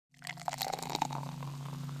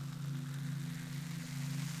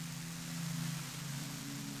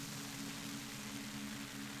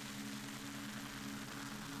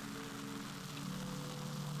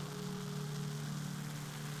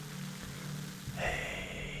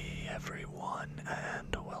everyone,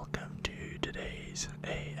 and welcome to today's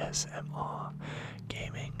ASMR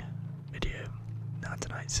gaming video. Now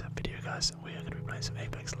tonight's video, guys, we are going to be playing some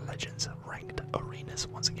Apex Legends ranked arenas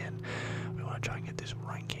once again. We want to try and get this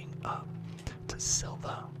ranking up to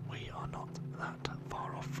silver. We are not that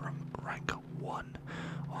far off from rank 1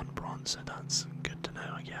 on bronze, so that's good to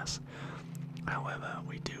know, I guess. However,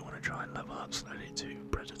 we do want to try and level up slowly to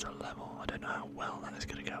Predator level. I don't know how well that is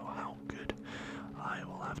going to go, or how good I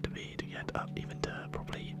will have to be to get up even to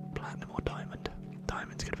probably Platinum or Diamond.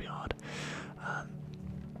 Diamond's going to be hard.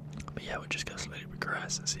 But yeah, we're just going to slowly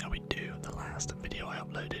progress and see how we do. The last video I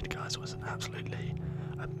uploaded, guys, was absolutely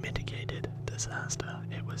a mitigated disaster.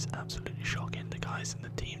 It was absolutely shocking. The guys in the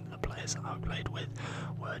team, the players that I played with,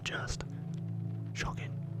 were just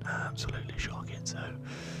shocking. Absolutely shocking. So,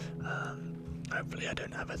 hopefully I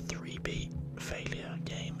don't have a 3-beat failure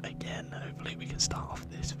game again. Hopefully we can start off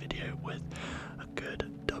this video with a good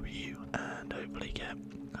W and hopefully get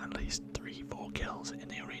at least 3-4 kills in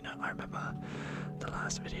the arena. I remember the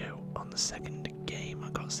last video on the second game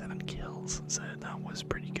I got 7 kills, so that was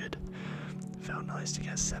pretty good. Felt nice to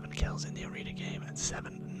get 7 kills in the arena game and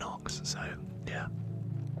 7 knocks, so yeah,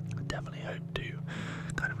 I definitely hope to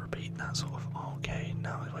kind of repeat that sort of. Okay,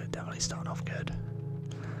 now we're definitely starting off good.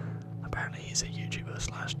 Apparently he's a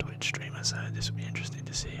YouTuber / Twitch streamer, so this will be interesting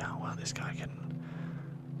to see how well this guy can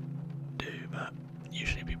do. But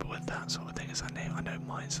usually people with that sort of thing as that name, I know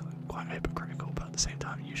mine's quite hypocritical, but at the same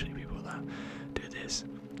time, usually people that do this,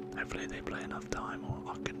 hopefully they play enough time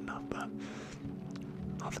or are good enough. But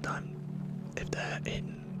half the time, if they're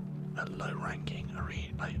in a low ranking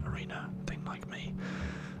arena thing like me,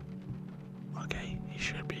 okay, he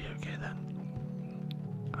should be okay then.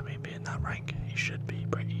 I mean, being that rank, he should be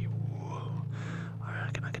pretty. Whoa. I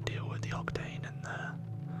reckon I could deal with the Octane and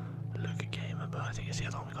the Luca Gamer, but I think it's the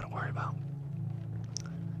other one we got to worry about.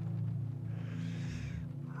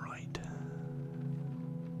 Right.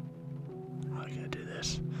 How are we gonna do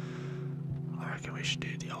this? I reckon we should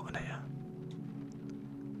do the alternator.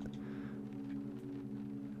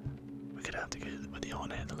 We could have to go with the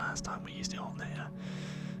alternator the last time we used the alternator.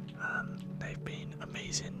 They've been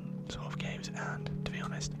amazing sort of games, and to be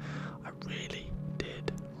honest, I really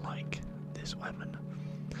did like this weapon.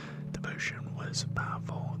 Devotion was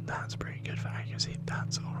powerful. That's pretty good for accuracy.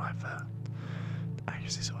 That's alright for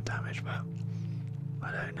accuracy sort of damage, but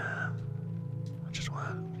I don't know. I just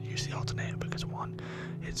want to use the alternator because one,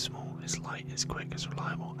 it's small, it's light, it's quick, it's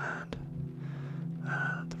reliable,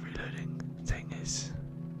 and the reloading thing is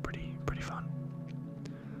pretty fun.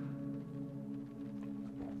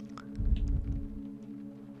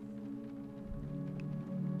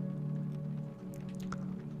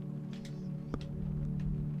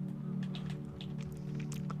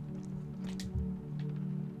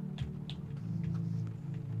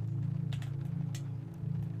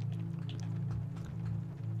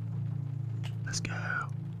 Let's go.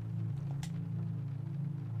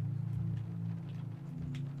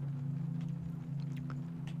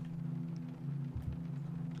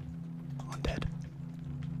 I'm dead.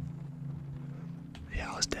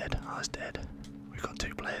 Yeah, I was dead. We've got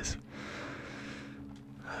 2 players.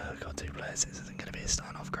 We've got 2 players. This isn't going to be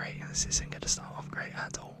starting off great. This isn't going to start off great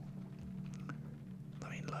at all. I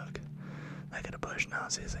mean, look. They're going to push now,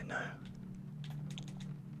 see as they know.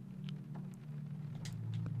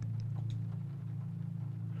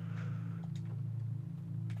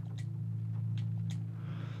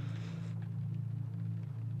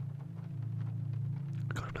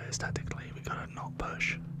 Gotta play this tactically, we gotta not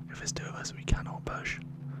push. If there's 2 of us, we cannot push.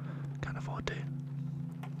 Can't afford to.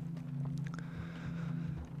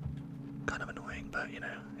 Kind of annoying, but you know,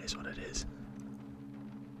 it's what it is.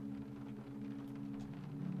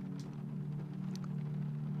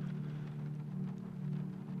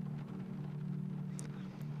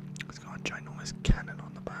 It's got a ginormous cannon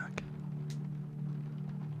on the back.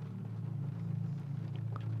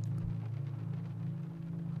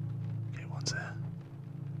 Okay, one's there.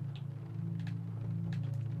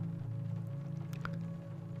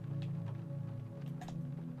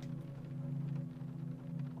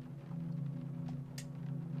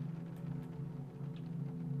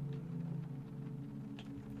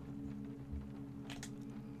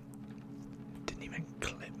 Didn't even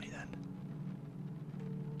clip me then.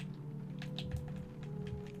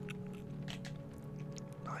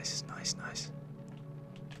 Nice, nice, nice.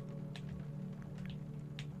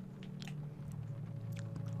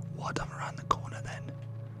 What? I'm around the corner then.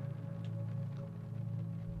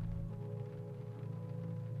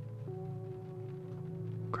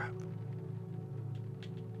 Crap.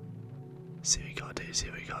 See what we gotta do, see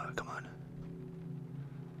what we got, come on.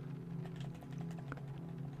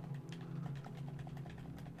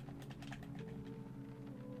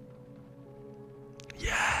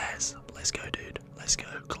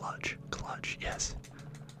 go. Clutch. Clutch. Yes.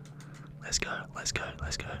 Let's go. Let's go.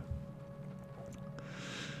 Let's go.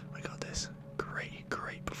 We got this. Great,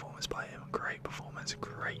 great performance by him. Great performance.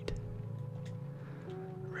 Great.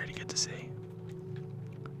 Really good to see.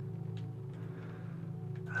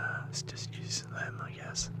 Let's just use them, I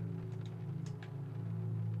guess.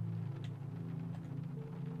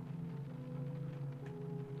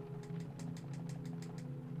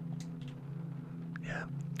 Yeah,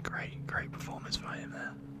 great performance by him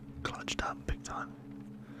there. Clutched up big time.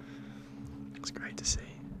 It's great to see.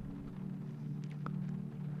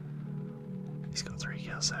 He's got 3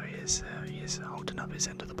 kills, so he is holding up his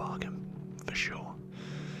end of the bargain for sure.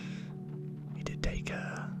 He did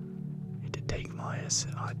take my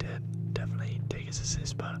assist. I did definitely take his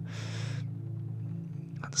assist, but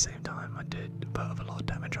at the same time, I did put up a lot of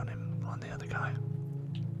damage on him, on the other guy.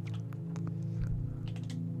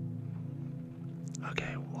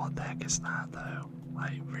 Okay, what the heck is that though?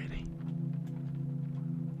 Like, really?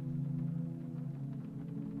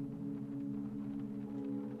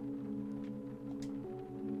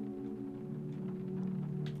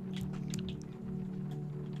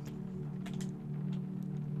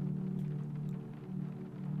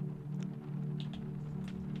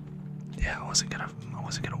 Yeah, I wasn't gonna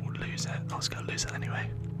lose it. I was gonna lose it anyway.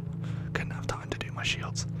 Couldn't have time to do my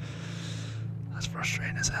shields. That's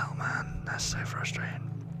frustrating as hell, man. That's so frustrating.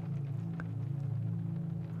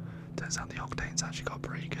 Turns out the Octane's actually got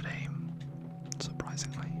pretty good aim,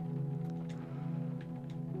 surprisingly.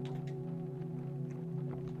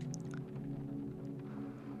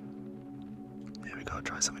 Yeah, we gotta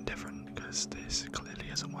try something different because this clearly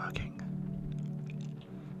isn't working.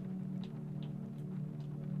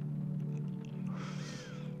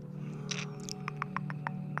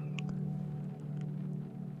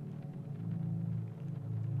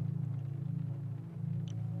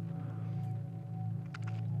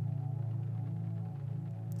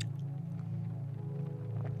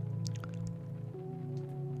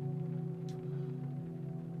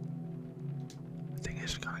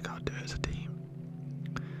 We kind of gotta do it as a team.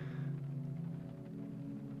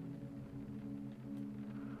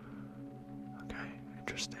 Okay,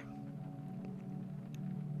 interesting.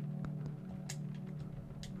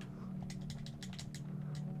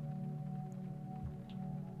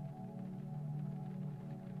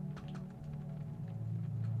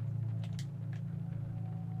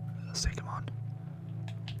 Let's take him on.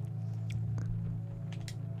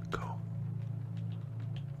 Cool.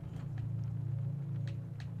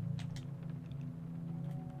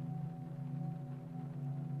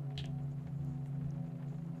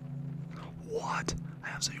 What? I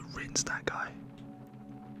absolutely rinsed that guy.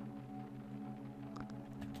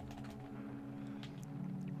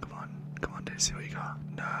 Come on, dude, see what you got.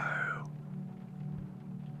 No.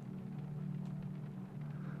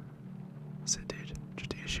 That's it, dude. Just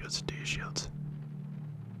do your shields, do your shields.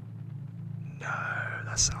 No,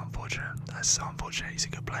 that's so unfortunate. That's so unfortunate. He's a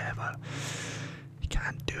good player, but you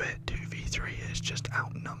can't do it. 2v3 is just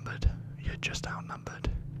outnumbered. You're just outnumbered.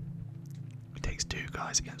 It takes 2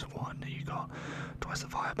 guys against 1. You got twice the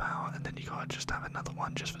firepower, and then you gotta just have another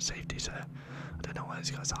one just for safety. So I don't know why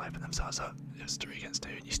these guys are hyping themselves up. It was 3 against 2,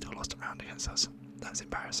 and you still lost a round against us. That's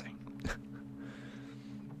embarrassing.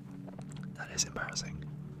 That is embarrassing.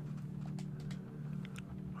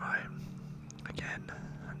 Right, again,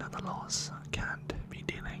 another loss. I can't be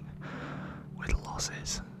dealing with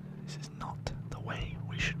losses. This is not the way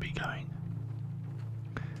we should be going.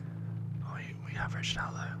 Oh, we averaged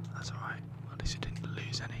out though. That's alright. At least we didn't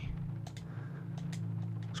lose any.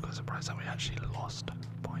 I was quite surprised that we actually lost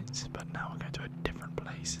points, but now we're going to a different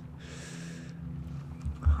place.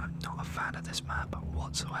 I'm not a fan of this map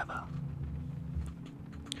whatsoever.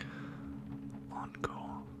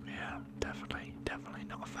 Encore, yeah, definitely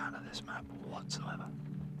not a fan of this map whatsoever.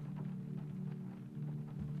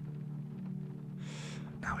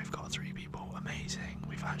 Now we've got 3 people, amazing.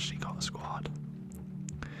 We've actually got a squad.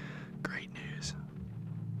 Great news.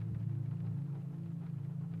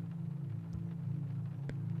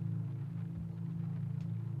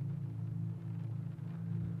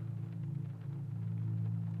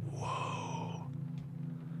 Whoa.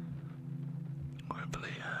 Hopefully,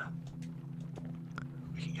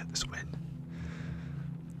 we can get this win.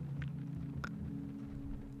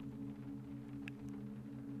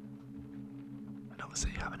 And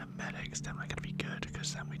obviously having a medic is definitely going to be good,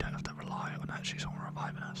 because then we don't have to rely on actually someone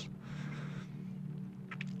reviving us.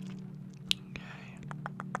 Okay.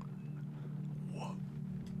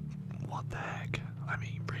 What the heck? I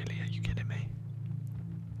mean, really, are you kidding me?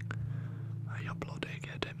 Are you bloody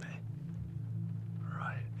kidding me?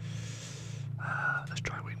 Right. Let's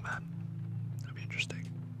try wingman. That'll be interesting.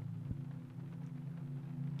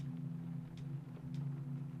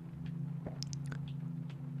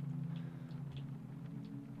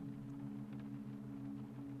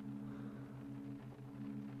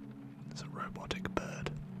 It's a robotic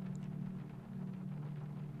bird.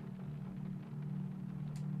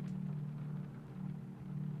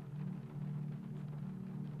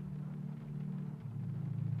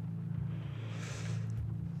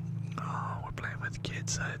 Oh, we're playing with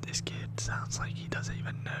kids. This kid sounds like he doesn't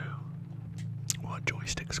even know what a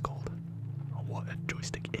joystick's called. Or what a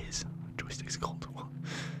joystick is. A joystick's called what?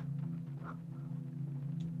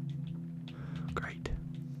 Great.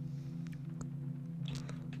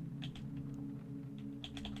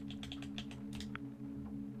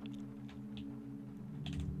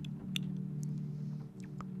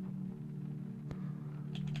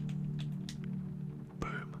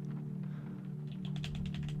 Boom.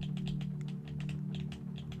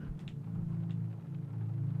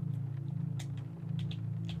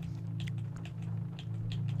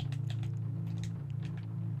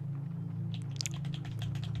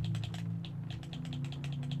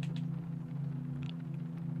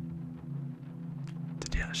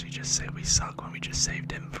 Did he actually just say we suck when we just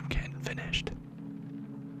saved him from getting finished?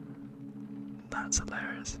 That's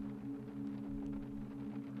hilarious.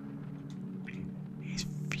 He's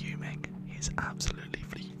fuming. He's absolutely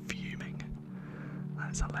fuming.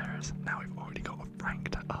 That's hilarious. Now we've already got a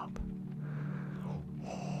ranked up.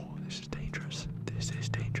 Oh, this is dangerous. This is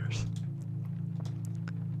dangerous.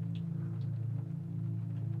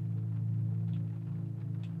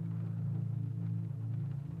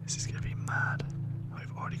 This is gonna be mad.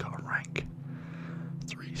 We've already got a rank.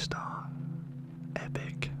 3-star.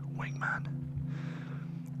 Epic. Wingman.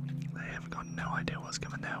 They have got no idea what's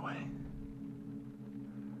coming their way.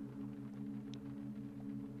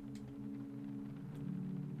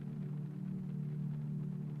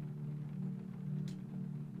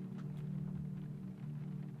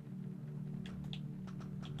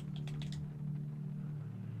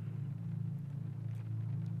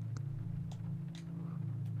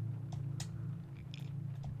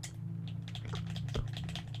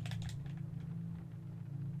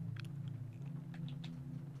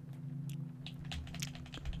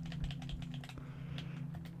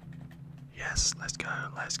 Yes, let's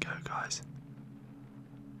go guys.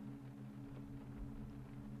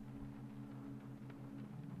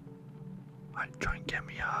 Right, try and get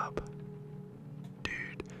me up.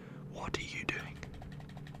 Dude, what are you doing?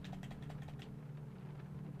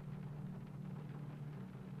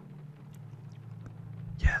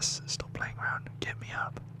 Yes, stop playing around, get me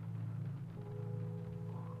up.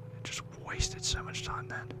 I just wasted so much time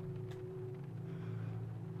then.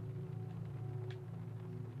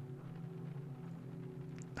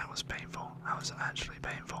 That was painful. That was actually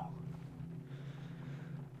painful.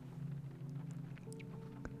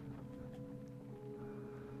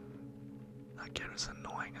 That kid was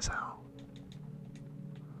annoying as hell.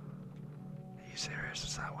 Are you serious?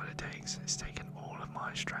 Is that what it takes? It's taken all of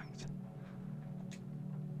my strength.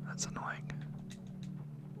 That's annoying.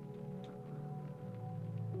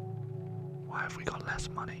 Why have we got less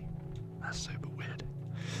money? That's super weird.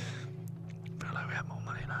 I feel like we had more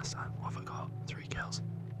money last time. What have I got? 3 kills.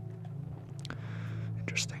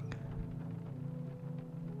 Interesting.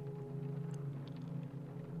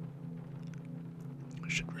 I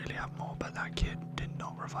should really have more, but that kid did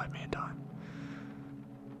not revive me in time.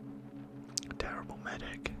 Terrible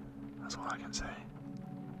medic. That's all I can say.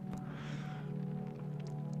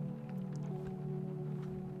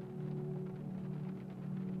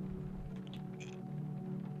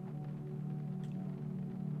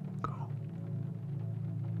 Cool.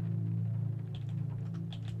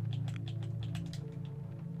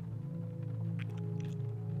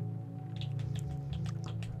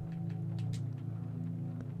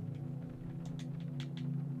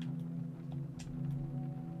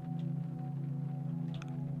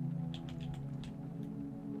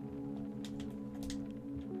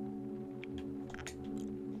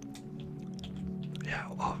 Yeah,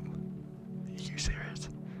 are you serious?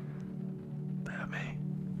 Bear me.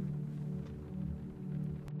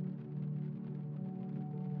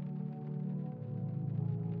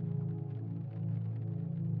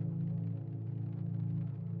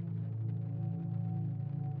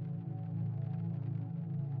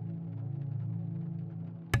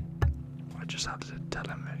 I just had to tell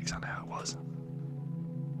him exactly how it was.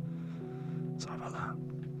 Sorry about that.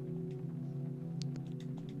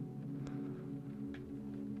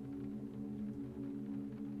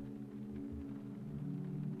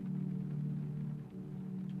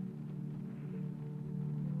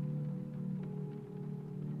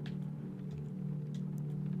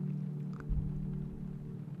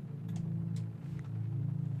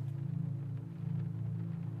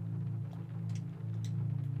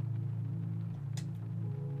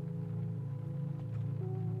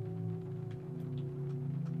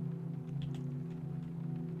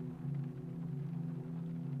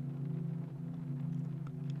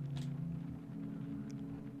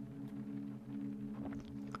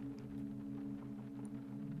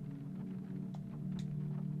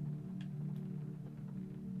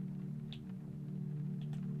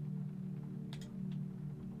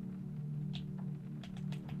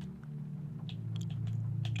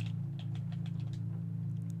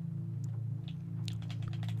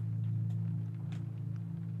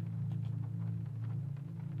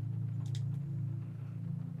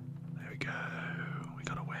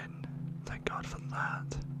 thank God for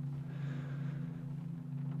that.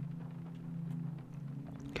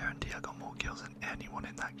 Guarantee I got more kills than anyone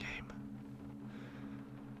in that game.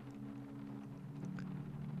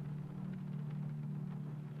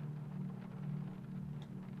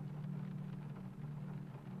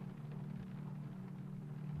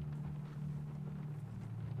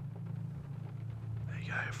 There you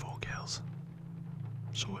go, 4 kills.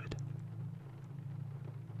 Sorted.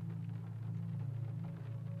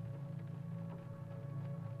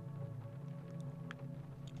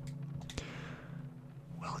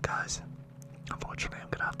 Well guys, unfortunately I'm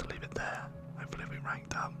gonna have to leave it there. Hopefully we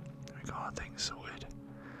ranked up, we got our things sorted.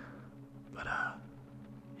 But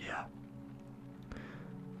yeah.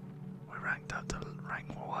 We ranked up to rank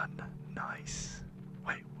 1, nice.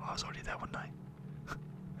 Wait, well, I was already there, wasn't I?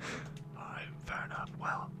 Alright, fair enough.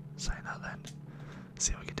 Well, saying that then,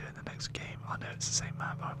 see what we can do in the next game. I know it's the same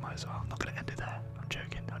map, but I might as well. I'm not gonna end it there. I'm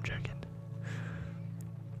joking, I'm joking.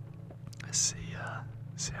 Let's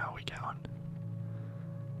see how we get on.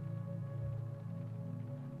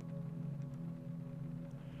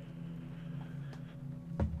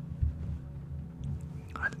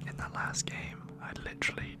 In that last game, I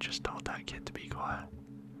literally just told that kid to be quiet.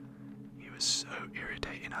 He was so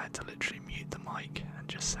irritating, I had to literally mute the mic and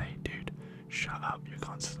just say, dude, shut up, you're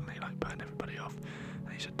constantly like putting everybody off.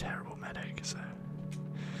 And he's a terrible medic, so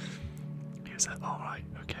he was like, alright,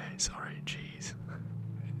 okay, sorry, jeez.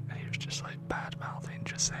 And he was just like bad mouthing,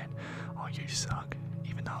 just saying, oh, you suck,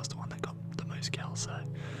 even though I was the one that got the most kills, so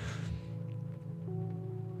I'm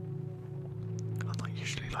not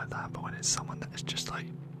usually like that, but when it's someone that is just like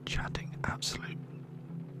chatting absolute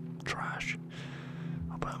trash,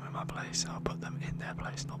 I'll put them in my place, I'll put them in their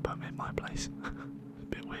place, not put them in my place. It's a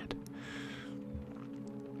bit weird.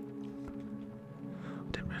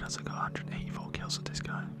 I didn't realise I got 184 kills with this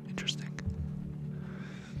guy. Interesting.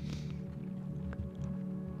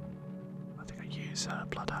 I think I use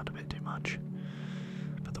Bloodhound a bit too much.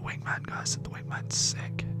 But the wingman, guys, the wingman's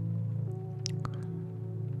sick.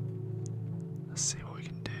 Let's see what we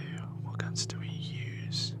can do. What guns do we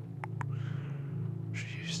use?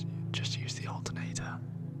 Should just use the alternator.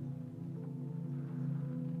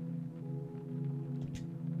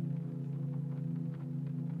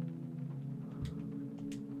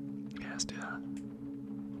 Yeah, let's do that.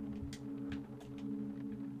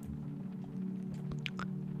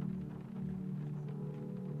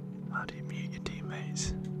 How do you mute your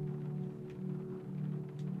teammates?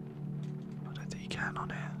 I don't think you can on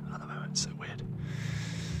here at the moment, it's so weird.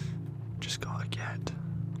 Just gotta get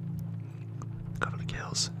a couple of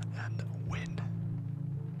kills and win.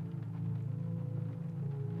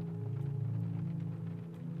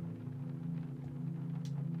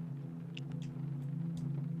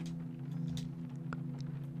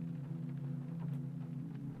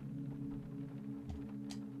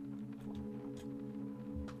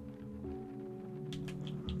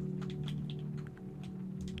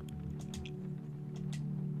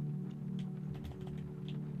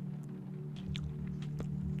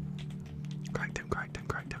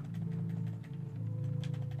 Cracked him.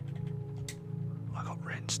 I got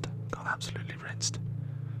rinsed. Got absolutely rinsed.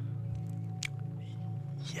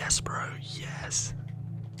 Yes, bro, yes.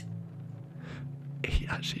 He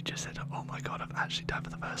actually just said, oh my god, I've actually died for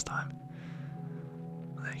the first time.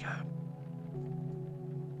 There you go.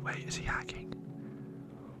 Wait, is he hacking?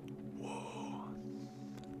 Whoa.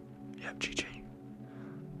 Yep, GG.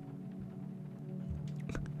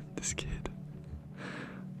 This kid.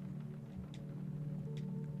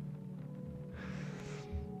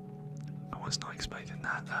 I was not expecting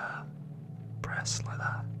that press like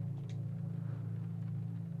that.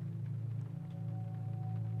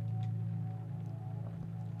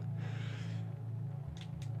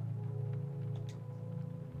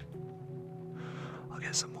 I'll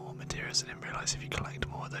get some more materials. I didn't realise if you collect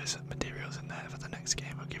more of those materials in there for the next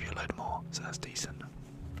game, I'll give you a load more, so that's decent.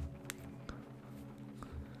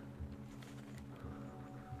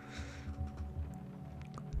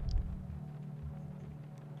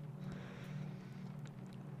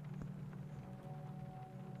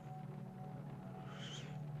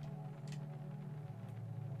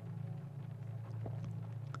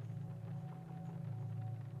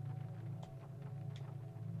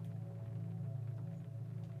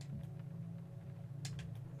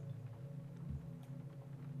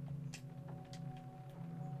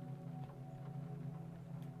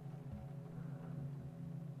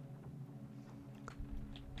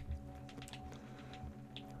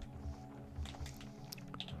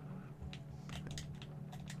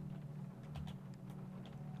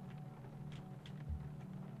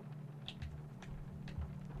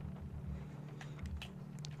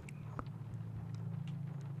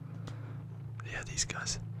 Yeah, these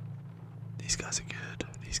guys are good.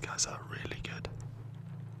 These guys are really good.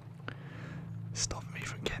 Stopping me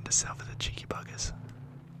from getting to silver, the cheeky buggers.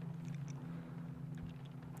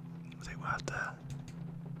 I think we'll have to.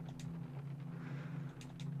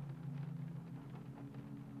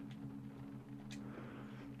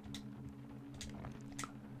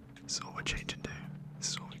 This is what we're changing to.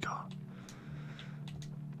 This is what we got.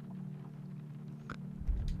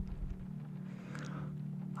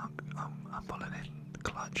 I'm pulling in the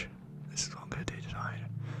clutch. This is what I'm going to do tonight.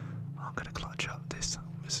 I'm going to clutch up this.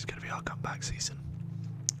 This is going to be our comeback season.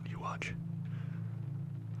 You watch.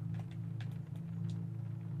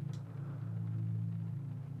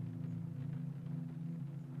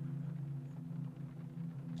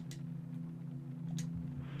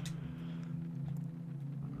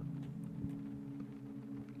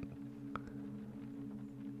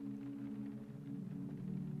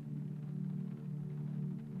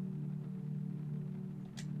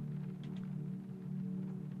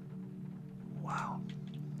 Wow.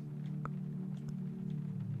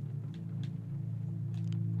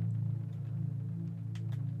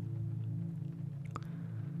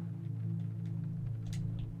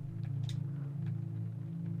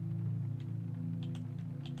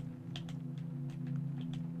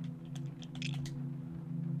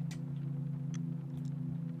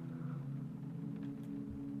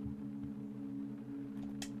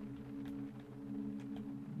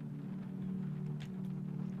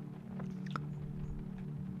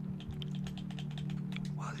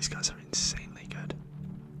 Wow, these guys are insanely good.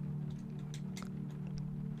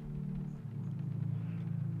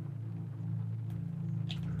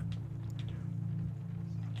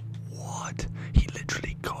 What? He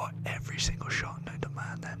literally got every single shot known to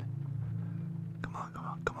man then. Come on, come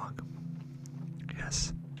on, come on.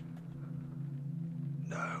 Yes.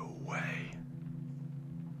 No way.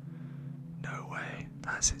 No way.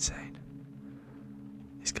 That's insane.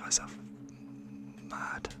 These guys are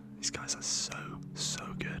mad. These guys are so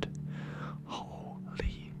good.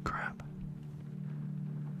 Holy crap.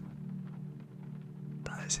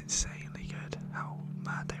 That is insanely good. How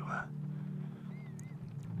mad they were.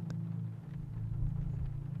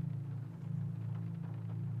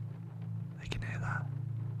 They can hear that.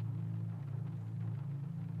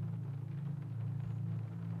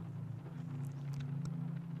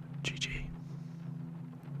 GG.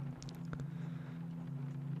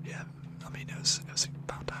 Yeah, I mean it was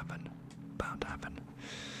bound to happen. Bound to happen.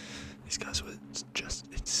 These guys were just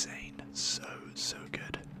insane. So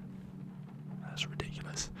good. That's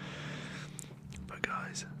ridiculous. But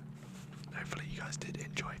guys, hopefully you guys did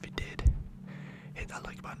enjoy. If you did, hit that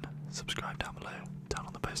like button, subscribe down below, turn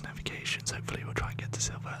on the post notifications. Hopefully we'll try and get to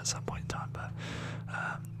silver at some point in time. But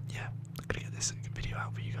yeah, I'm gonna get this video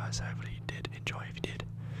out for you guys. Hopefully you did enjoy. If you did,